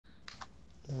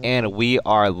And we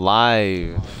are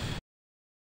live.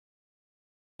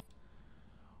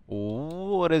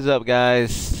 What is up,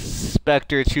 guys?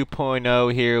 Spectre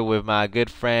 2.0 here with my good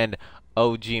friend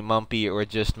OG Mumpy, or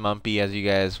just Mumpy as you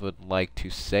guys would like to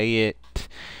say it.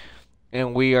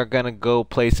 And we are gonna go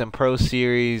play some Pro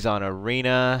Series on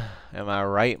Arena. Am I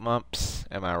right, Mumps?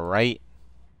 Am I right?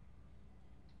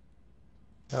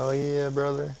 Hell yeah,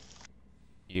 brother.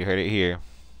 You heard it here.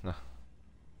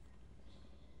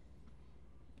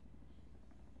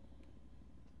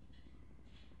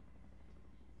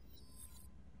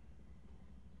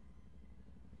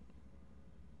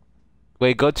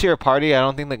 Wait, go to your party. I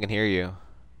don't think they can hear you.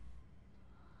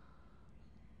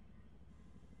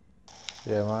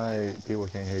 Yeah, my people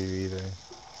can't hear you either.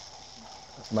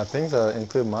 My things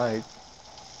include mic.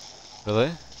 Really?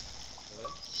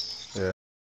 Yeah.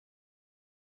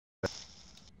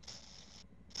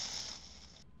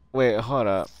 Wait, hold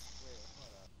up.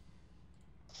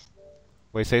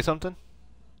 Wait, say something?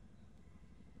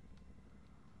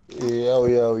 Yo,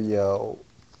 yo, yo.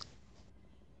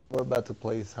 We're about to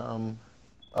play some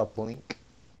uplink.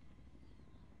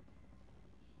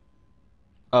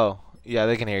 Oh, yeah,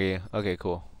 they can hear you. Okay,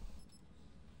 cool.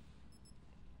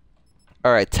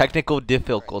 Alright, technical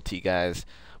difficulty, guys.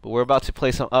 But we're about to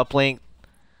play some uplink.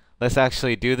 Let's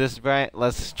actually do this, right?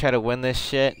 Let's try to win this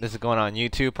shit. This is going on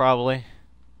YouTube, probably.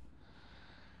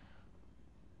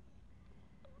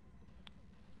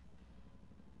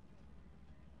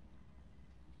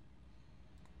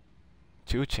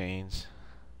 Two chains.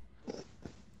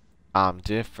 I'm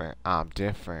different. I'm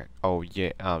different. Oh,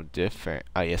 yeah, I'm different.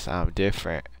 Oh, yes, I'm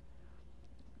different.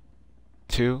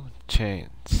 2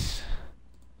 chains.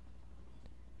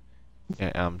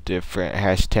 Yeah, I'm different.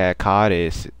 Hashtag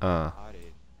hottest.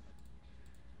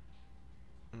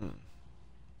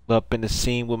 Up in the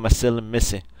scene with my ceiling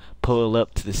missing. Pull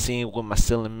up to the scene with my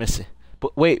ceiling missing.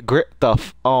 But wait, Grip the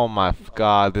oh my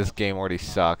god, this game already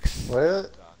sucks.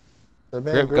 What? The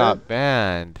man Grip Grip? got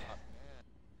banned.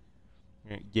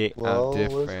 Yeah, Well, I'm where's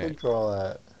different. Quick Draw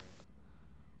at?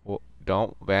 Well,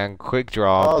 don't ban Quick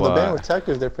Draw, Oh, but the ban with Tech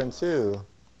is different too.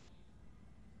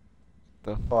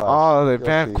 oh, they You'll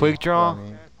banned see Quick Draw? what I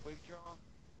mean.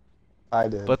 I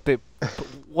did. But they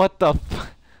what the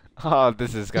oh,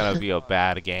 this is gonna be a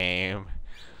bad game.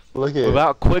 Look at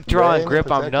Without Quick Draw and ban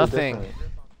Grip, I'm Protect is nothing. different.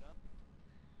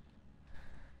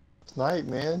 Snipe,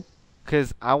 man.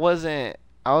 Cause I wasn't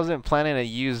planning to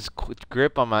use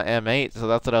Grip on my M8, so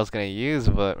that's what I was gonna use.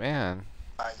 But man,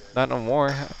 not no more.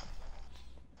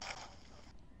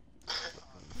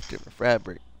 Different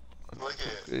fabric.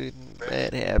 Good and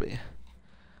bad habit.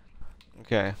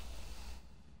 Okay.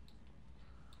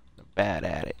 Bad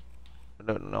at it.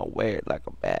 Don't know where it like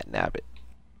a bad nabbit.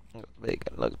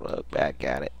 Look back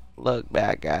at it. Look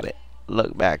back at it.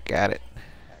 Look back at it.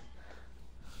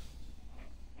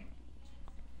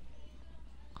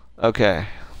 Okay.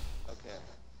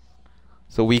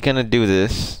 So we gonna do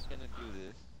this.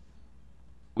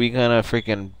 We gonna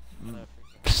freaking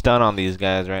stun on these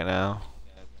guys right now.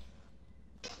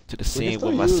 To the scene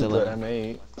with my cylinder.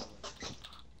 M8.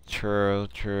 True,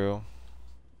 true.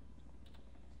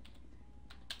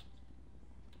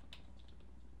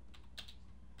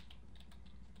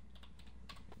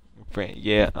 Different,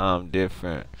 yeah, I'm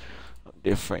different. I'm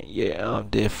different, yeah, I'm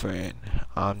different.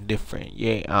 I'm different,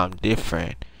 yeah, I'm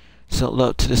different. So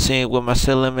up to the scene with my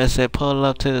cylinder and say, pull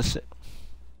up to the scene.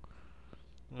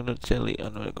 I'm gonna tell you,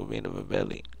 I'm gonna go in the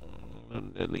belly.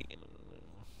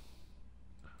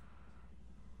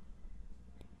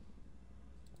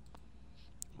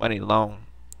 Money long.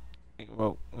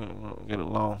 Get it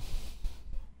long.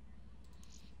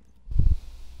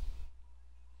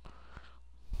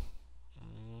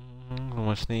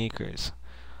 More sneakers.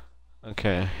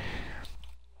 Okay.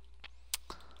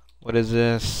 What is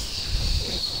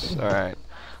this? Alright.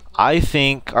 I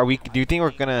think, do you think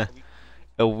we're gonna,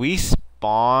 if we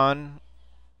spawn,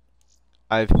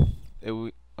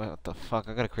 what the fuck,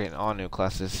 I gotta create all new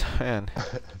classes, man.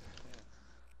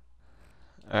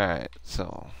 Alright,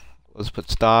 so, let's put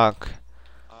stock,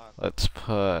 let's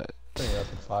put, I think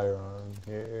that's a firearm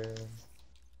here.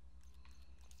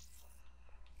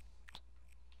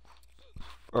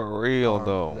 for real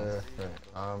though.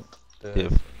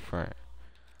 Different.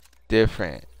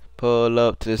 Different. Pull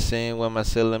up to the scene with my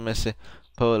cylinder missing.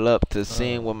 Pull up to the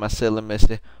scene with my cylinder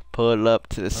missing. Pull up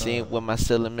to the scene with my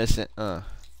cylinder missing.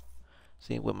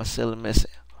 Scene with my cylinder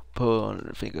missing. Pull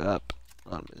the finger up.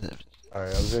 Alright, I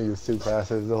was gonna use 2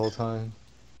 classes the whole time.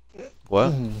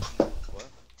 What?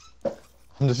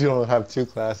 I'm just gonna have 2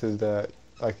 classes that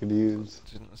I could use.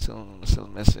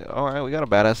 Cylinder missing. Alright, we got a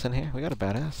badass in here. We got a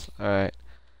badass. Alright.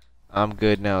 I'm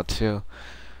good now too.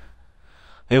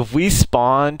 If we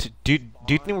spawned, do you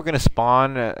think we're gonna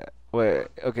spawn? Wait,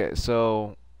 okay,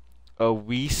 so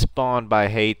we spawn by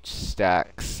H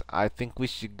stacks. I think we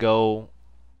should go.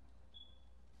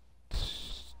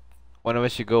 One of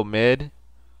us should go mid,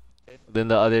 then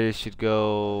the other should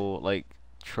go like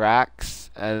tracks,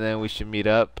 and then we should meet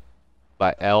up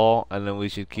by L, and then we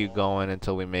should keep going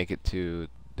until we make it to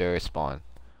their spawn.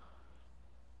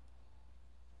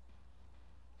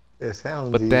 It sounds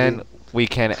But easy. then we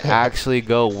can actually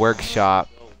go workshop,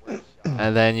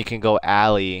 and then you can go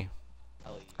alley,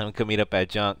 and we could meet up at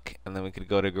junk, and then we could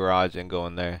go to garage and go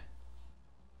in there.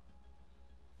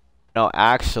 No,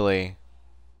 actually,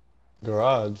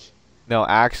 Garage. no,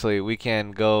 actually, we can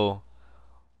go.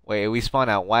 Wait, we spawn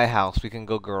at White House. We can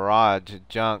go garage,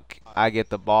 junk. I get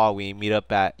the ball. We meet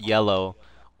up at yellow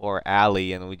or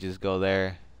alley, and we just go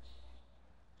there.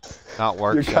 Not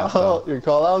workshop though. Your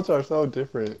call outs are so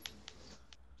different.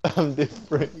 I'm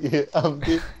different. Yeah, I'm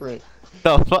different.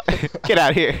 The fuck? Get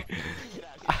out of here.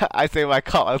 I say my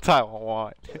call outs I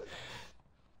want.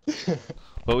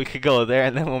 But we could go there,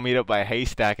 and then we'll meet up by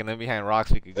Haystack, and then behind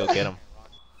rocks we could go get them.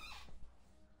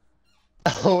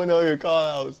 I don't know your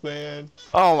call outs, man.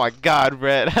 Oh my God,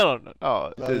 Brett! I don't know.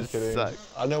 Oh, No, I'm this kidding.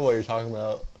 sucks. I know what you're talking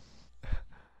about.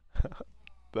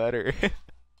 Better.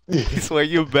 I swear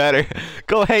you better.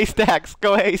 Go Haystacks.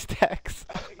 Go Haystacks.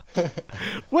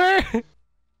 Where?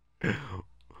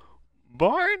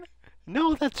 Barn?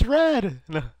 No, that's red.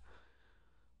 No.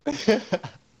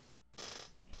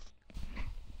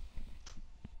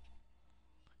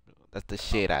 That's the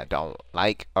shit I don't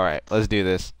like. Alright, let's do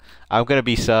this. I'm gonna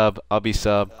be sub. I'll be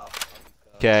sub.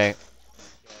 Okay.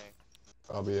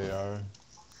 I'll be AR.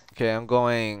 Okay, I'm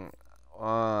going.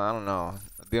 I don't know.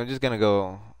 I think I'm just gonna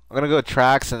go. I'm gonna go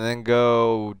tracks and then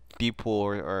go deep pool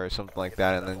or something like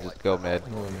that, and then just go mid.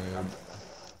 Oh, man.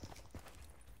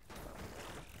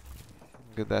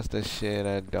 Cause that's the shit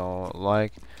I don't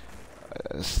like.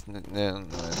 Shit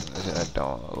I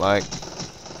don't like.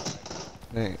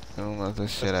 Hey, that's the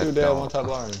shit I Two dead, one don't. top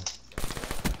line.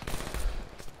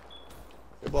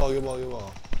 Get ball, get ball, get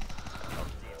ball.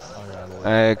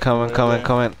 Hey, coming.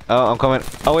 Oh, I'm coming.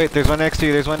 Oh wait, there's one next to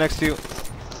you. There's one next to you.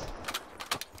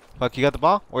 Fuck, you got the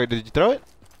ball? Wait, did you throw it?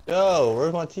 Yo,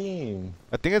 where's my team?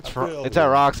 I think it's I put it over it's at there.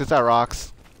 rocks. It's at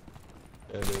rocks.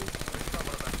 Yeah, it is.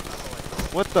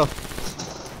 What the?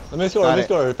 Let me score, Got let me it.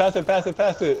 score. Pass it, pass it,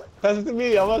 pass it. Pass it to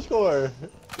me, I'm gonna score.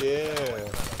 Yeah.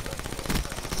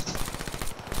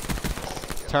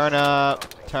 Turn up.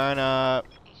 Turn up.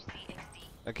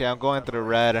 Okay, I'm going to the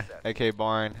red AK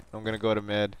barn. I'm gonna go to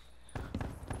mid.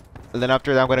 And then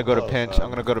after that, I'm gonna go to pinch. I'm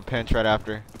gonna go to pinch right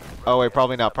after. Oh wait,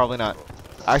 probably not. Probably not.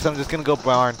 Actually, I'm just gonna go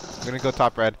barn. I'm gonna go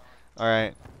top red. All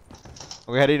right.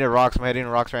 We're heading to rocks. I'm heading to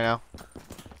rocks right now.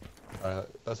 Alright,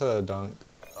 that's a dunk.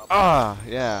 Ah,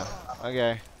 yeah.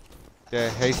 Okay. Yeah,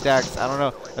 haystacks. I don't know.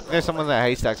 I think there's someone that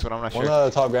haystacks, but I'm not One sure.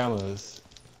 of the top grandmas.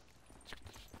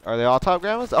 Are they all top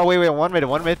grandmas? Oh wait, one mid,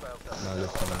 one mid. No,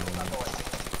 just one.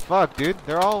 Fuck, dude,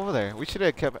 they're all over there. We should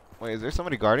have kept. Wait, is there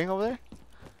somebody guarding over there?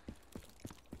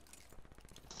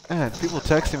 Man, people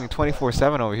texting me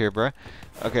 24/7 over here, bruh.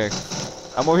 Okay,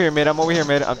 I'm over here mid. I'm over here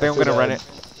mid. I think I'm gonna run it.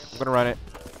 I'm gonna run it.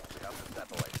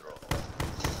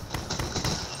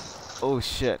 Oh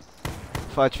shit.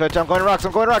 Fudge, fudge. I'm going to rocks.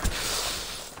 I'm going to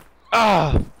rocks.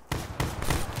 Ah.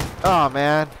 Oh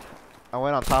man, I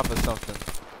went on top of something.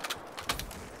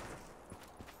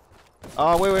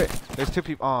 Oh wait. There's two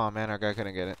people. Oh man, our guy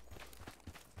couldn't get it.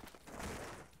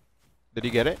 Did he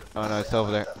get it? Oh no, it's still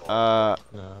over there. No.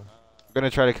 I'm gonna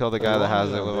try to kill the guy that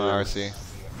has it with my RC.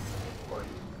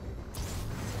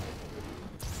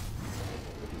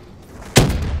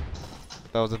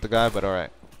 That wasn't the guy, but alright.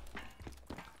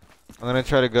 I'm gonna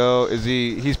try to go.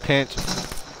 He's pinched.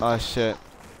 Oh shit.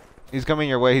 He's coming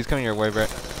your way. He's coming your way, Brett.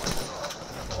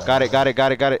 Got it.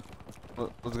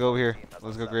 Let's go over here.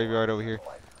 Let's go graveyard over here.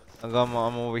 I'm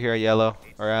over here at yellow.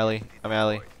 Or alley. I'm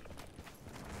alley.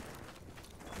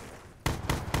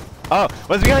 Oh!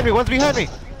 One's behind me! One's behind me!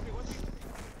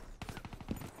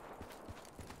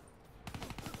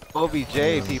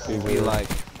 OBJ people be like.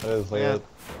 That is like, Yeah.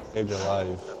 saved your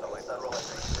life.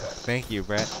 Thank you,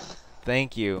 Brett.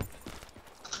 Thank you.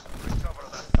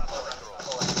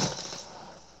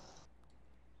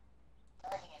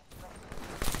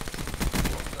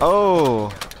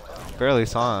 Oh! Barely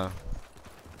saw him.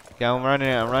 Yeah, I'm running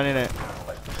it.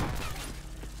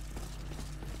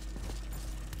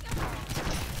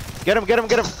 Get him!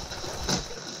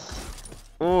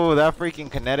 Ooh, that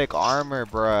freaking kinetic armor,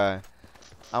 bruh.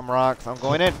 I'm rocks. I'm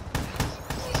going in.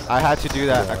 I had to do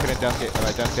that. I couldn't dunk it. If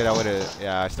I dunked it, I would've.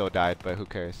 Yeah, I still died, but who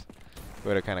cares? It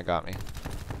would've kind of got me.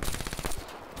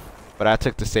 But I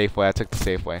took the safe way. I took the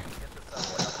safe way.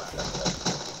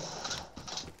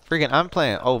 Freaking, I'm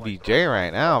playing OBJ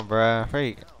right now, bruh.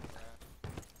 Freak.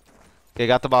 Okay,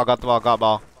 got the ball. Got the ball. Got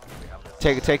ball.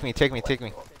 Take me. Take me. Take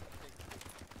me.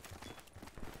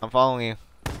 I'm following you.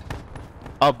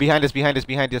 Oh, behind us. Behind us.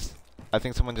 Behind us. I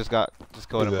think someone just killed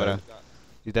him. But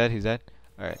he's dead. He's dead.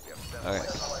 All right. Okay.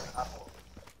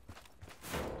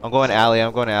 I'm going alley.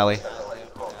 I'm going alley.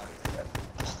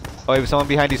 Oh, wait, someone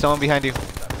behind you. Someone behind you.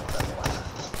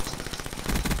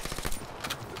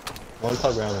 One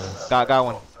top ground. Got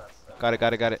one. Got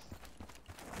it.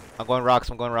 I'm going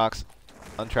rocks.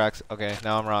 On tracks. Okay,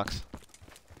 now I'm rocks.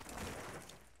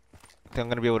 I think I'm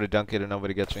gonna be able to dunk it if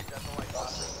nobody gets me.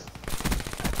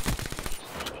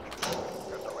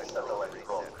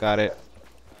 Got it.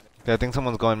 Okay, I think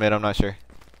someone's going mid. I'm not sure.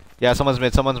 Yeah, someone's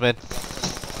mid.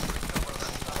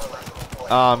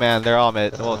 Oh man, they're all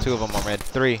mid. Well, 2 of them are mid.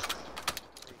 3.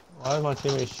 Why is my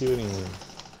teammate shooting me?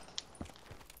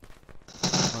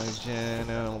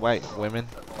 White women.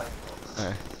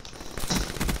 Alright.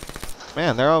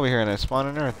 Man, they're over here and they're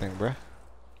spawning everything, bruh.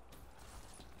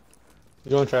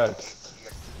 You're on tracks.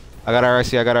 I got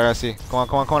RC. Come on,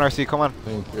 RC, come on. I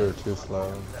think you're too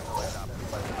slow.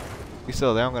 He's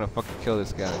still there. I'm gonna fucking kill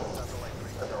this guy.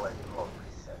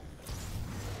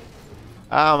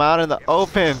 I'm out in the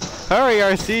open. Hurry,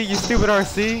 RC, you stupid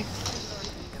RC.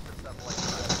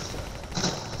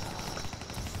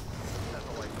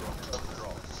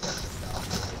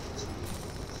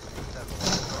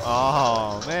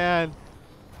 Oh, man.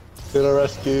 To the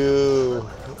rescue.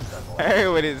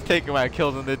 Everybody's taking my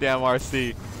kills in the damn RC.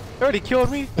 They already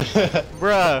killed me?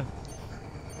 Bruh.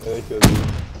 Yeah, they killed you.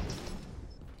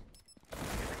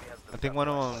 I think one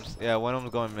of them's, yeah, one of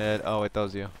them's going mid. Oh, wait, that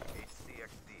was you.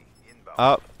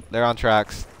 Oh, they're on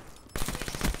tracks.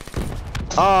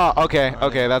 Oh, okay,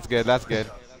 that's good.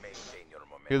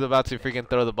 He was about to freaking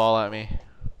throw the ball at me.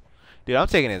 Dude, I'm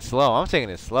taking it slow,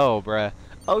 bruh.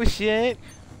 Oh, shit.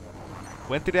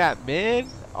 Went through that mid.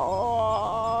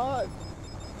 Oh.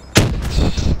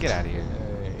 Get out of here.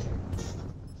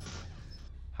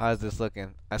 How's this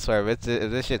looking? I swear, if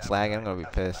this shit's lagging, I'm gonna be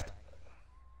pissed.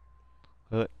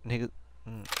 Nigga.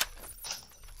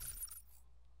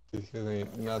 These guys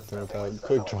ain't nothing without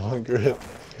quick draw and grip.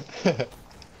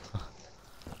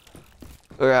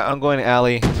 Alright, I'm going to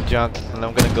alley to junk, and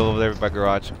I'm gonna go over there by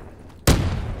garage.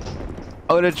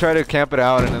 I'm gonna try to camp it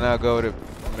out, and then I'll go to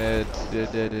mid.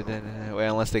 Wait,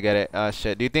 unless they get it. Ah,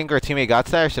 shit. Do you think our teammate got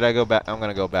that, or should I go back? I'm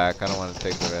gonna go back. I don't want to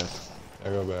take the risk. I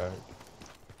go back.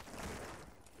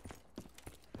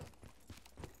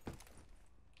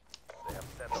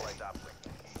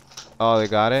 Oh, they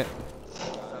got it?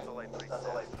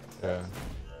 Yeah.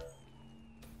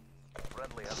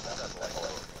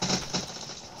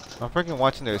 I'm freaking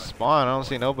watching their spawn. I don't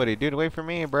see nobody. Dude, wait for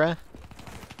me, bruh.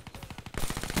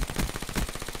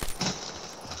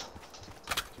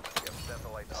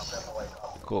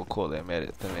 Cool. They made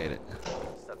it.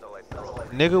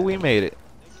 Nigga, we made it.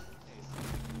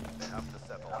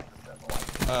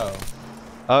 Oh.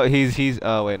 Oh, he's.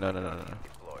 Oh, wait, no.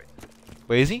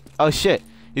 Wait, is he? Oh, shit.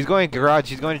 He's going garage.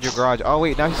 He's going to your garage. Oh,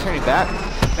 wait, now he's turning back?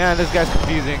 Man, this guy's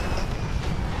confusing.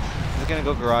 He's gonna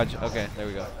go garage. Okay, there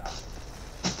we go.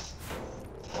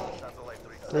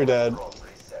 3 dead.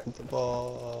 Get the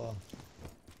ball.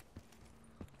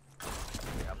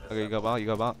 Okay, you go ball.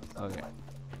 Okay.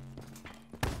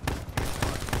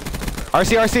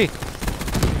 RC.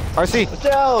 Watch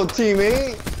out,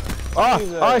 teammate!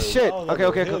 Oh shit. Oh,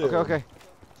 Okay.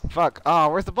 Fuck. Oh,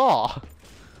 where's the ball?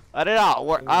 I did not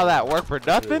work. All that work for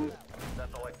nothing?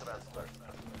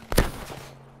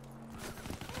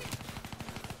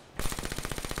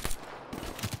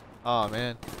 Oh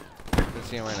man. Let's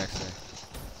see him right next to me.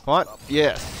 Come on.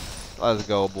 Yes. Let's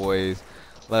go, boys.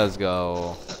 Let's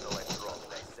go.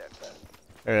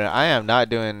 I am not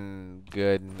doing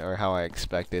good or how I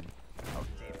expected.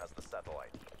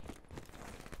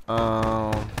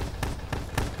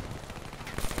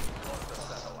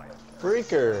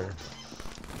 Freaker!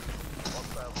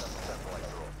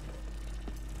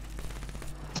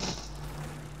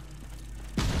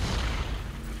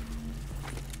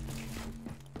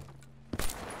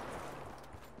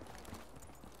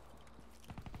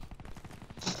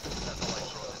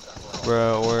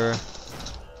 Bro, we're...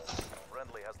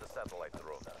 Friendly has the satellite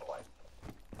through.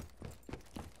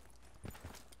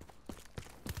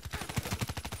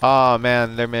 Oh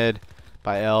man, they're mid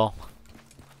by L.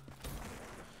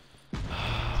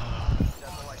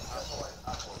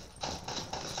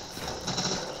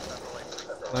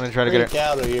 I'm gonna try to get it.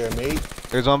 Out of here, mate.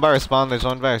 There's one by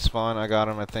respawn. I got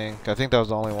him, I think. I think that was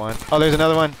the only one. Oh, there's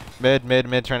another one. Mid,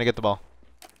 trying to get the ball.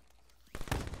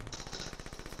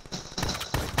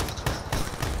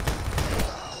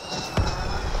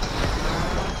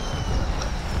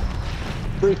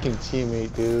 freaking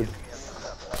teammate, dude.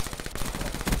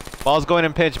 Ball's going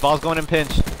in pinch. Ball's going in pinch.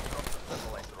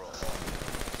 Satellite drone.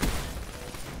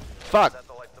 Fuck.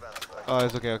 Satellite transfer. Oh,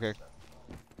 it's okay. Okay.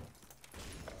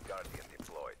 Guardian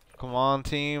deployed. Come on,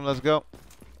 team. Let's go.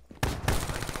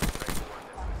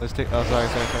 Let's take. Oh, sorry.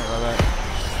 My bad.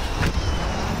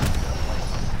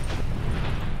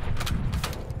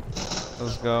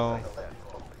 Let's go.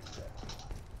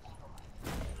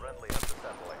 Friendly has the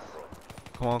satellite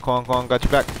drone. Come on. Got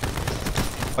your back.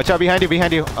 Watch out behind you.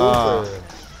 Our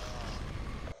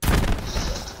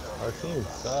team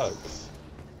sucks.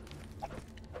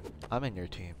 I'm in your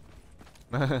team.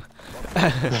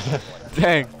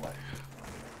 Dang.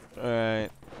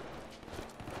 Alright.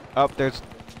 Up there's.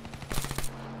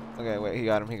 Okay, wait. He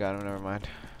got him. Never mind.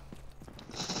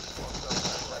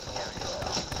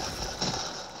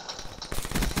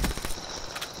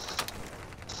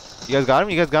 You guys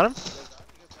got him?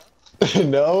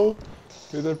 No?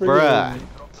 Dude, they're freaking Bruh.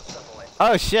 Drop the satellite.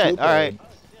 Oh shit. stupid. Alright.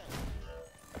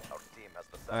 Our team has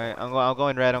the satellite. Alright. I'm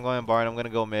going red. I'm going barn. I'm gonna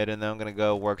go mid, and then I'm gonna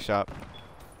go workshop.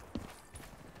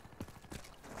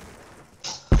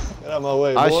 Get out of my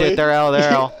way, Oh boy. shit. They're L. This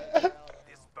battle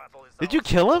is Did you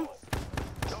kill him?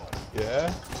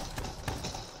 Yeah?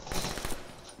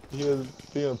 He was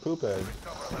being a poop head.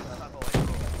 Recover that satellite drone.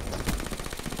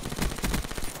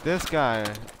 This guy.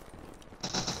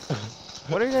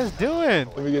 What are you guys doing?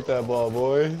 Let me get that ball,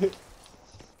 boy.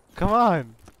 Come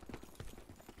on.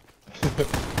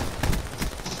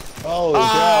 Oh, Oh!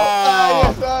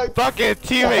 God. Ah, Fucking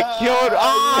teammate killed.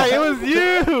 Ah, it was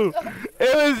you.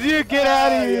 It was you. Get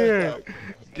out of here. Yes,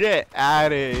 Get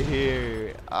out of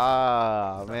here.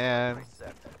 Ah, man.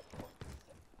 Reset.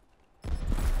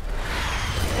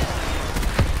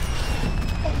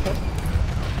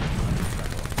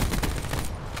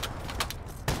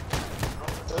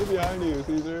 right behind you,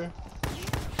 Caesar.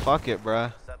 Fuck it,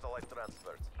 bruh. Satellite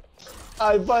transferred.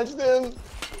 I punched him.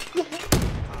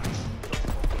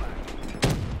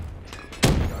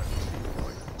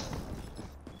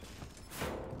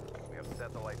 We have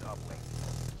satellite uplink.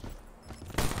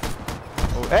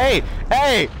 Oh, hey!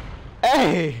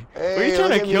 Were you trying look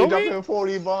to at kill me? me? Dropping a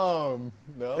 40 bomb.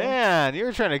 No? Man, you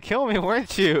were trying to kill me,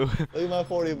 weren't you? Look at my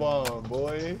 40 bomb,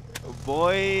 boy.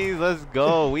 Boys, let's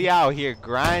go. We out here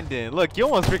grinding. Look, you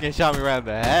almost freaking shot me right in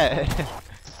the head.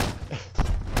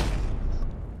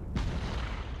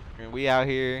 And we out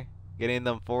here getting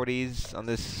them 40s on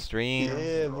this stream.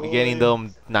 Yeah, We getting boy.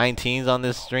 them 19s on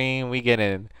this stream. We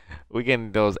getting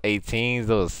those 18s,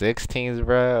 those 16s,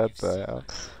 bro. What the hell?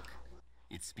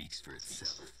 It speaks for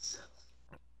itself.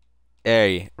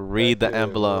 Hey, read the Heck yeah,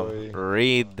 emblem. boy.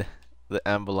 Read the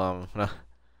emblem.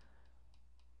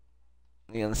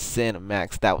 You understand,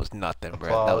 Max? That was nothing,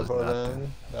 bro. That was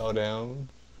nothing. Now down.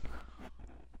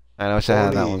 I wish I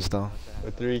had that 40. one still.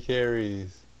 With 3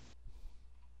 carries.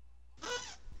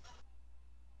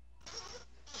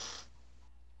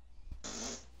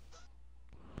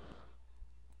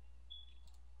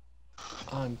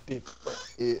 I'm different.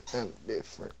 Yeah, I'm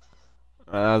different.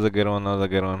 That was a good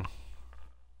one.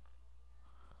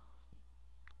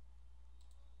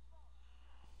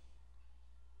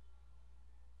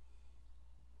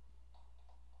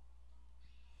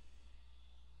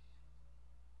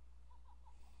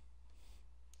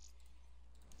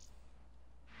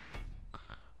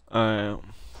 Alright.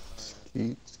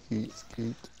 Skeet.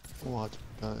 Watch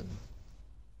gun.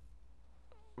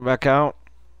 Back out.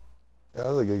 That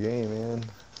was a good game, man.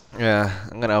 Yeah,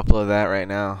 I'm gonna upload that right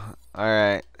now.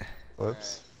 Alright.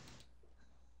 Whoops.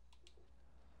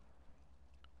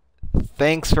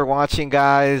 Thanks for watching,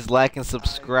 guys. Like and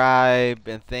subscribe.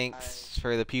 And thanks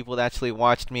for the people that actually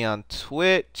watched me on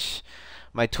Twitch.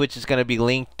 My Twitch is going to be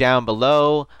linked down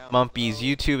below. Mumpy's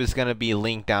YouTube is going to be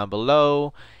linked down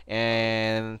below.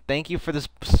 And thank you for the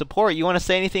support. You want to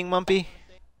say anything, Mumpy?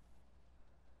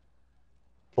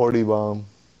 40 bomb.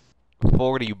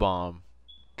 40 bomb.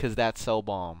 Because that's so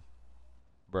bomb.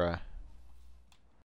 Bruh.